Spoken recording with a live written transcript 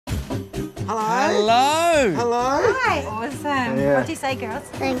Hello. Hello. Hi. Awesome. Yeah. What do you say, girls?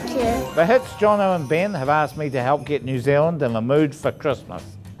 Thank you. The hits Jono and Ben have asked me to help get New Zealand in the mood for Christmas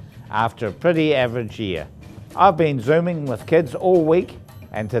after a pretty average year. I've been Zooming with kids all week,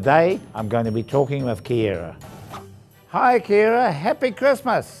 and today I'm going to be talking with Kiera. Hi Kiera, happy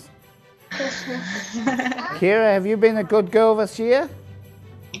Christmas. Kiera, have you been a good girl this year?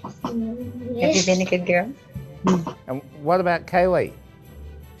 Yes. Have you been a good girl? And what about Kaylee?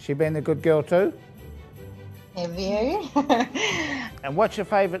 She been a good girl too? Have you? And what's your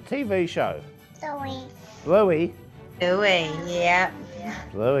favourite TV show? Zoe. Bluey? Louie, yeah.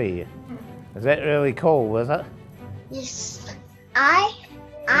 Bluey. Is that really cool, is it? Yes. I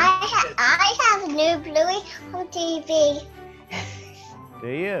have a new Bluey on TV. Do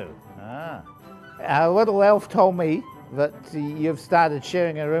you? Ah. Our little elf told me that you've started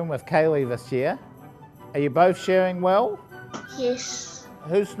sharing a room with Kaylee this year. Are you both sharing well? Yes.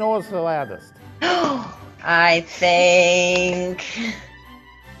 Who snores the loudest? I think...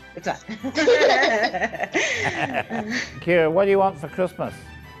 It's on. Kira, what do you want for Christmas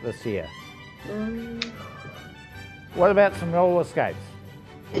this year? What about some roller skates?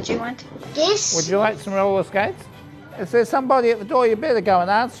 Did you want? Yes. Would you like some roller skates? If there's somebody at the door, you better go and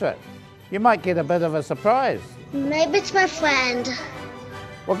answer it. You might get a bit of a surprise. Maybe it's my friend.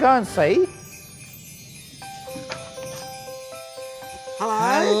 Well, go and see.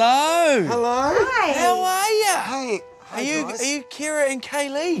 Hello. Hello. Hello. Hi. How are you? Hey. Hi, guys. Are you Kira and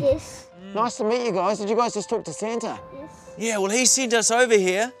Kaylee? Yes. Nice to meet you guys. Did you guys just talk to Santa? Yes. Yeah, well, he sent us over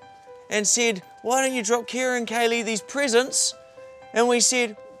here and said, why don't you drop Kira and Kaylee these presents? And we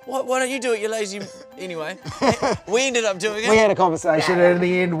said, why don't you do it, you lazy... Anyway, we ended up doing it. We had a conversation and in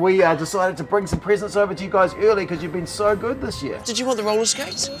the end we decided to bring some presents over to you guys early because you've been so good this year. Did you want the roller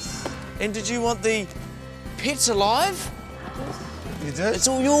skates? Yes. And did you want the Pets Alive? You did? It's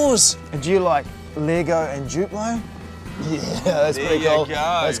all yours. And do you like Lego and Duplo? Yeah, that's There pretty you cool. go.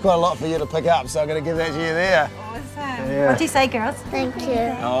 That's quite a lot for you to pick up, so I'm going to give that to you there. Awesome. Yeah. What do you say, girls? Thank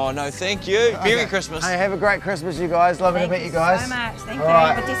you. Oh, no, thank you. Merry Christmas. Hey, have a great Christmas, you guys. Lovely to meet you guys. so much. Thank All you.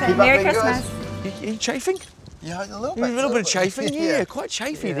 right. What do you say? Keep up Merry being Christmas. guys. Are you chafing? Yeah, a little A little bit of chafing, yeah. Quite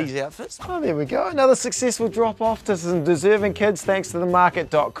chafy, Yeah. these outfits. Oh, there we go. Another successful drop-off to some deserving kids thanks to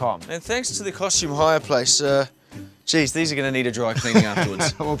themarket.com. And thanks to the costume hire place, geez, these are going to need a dry cleaning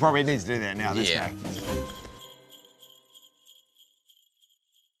afterwards. We'll probably need to do that now. Let's Yeah. go.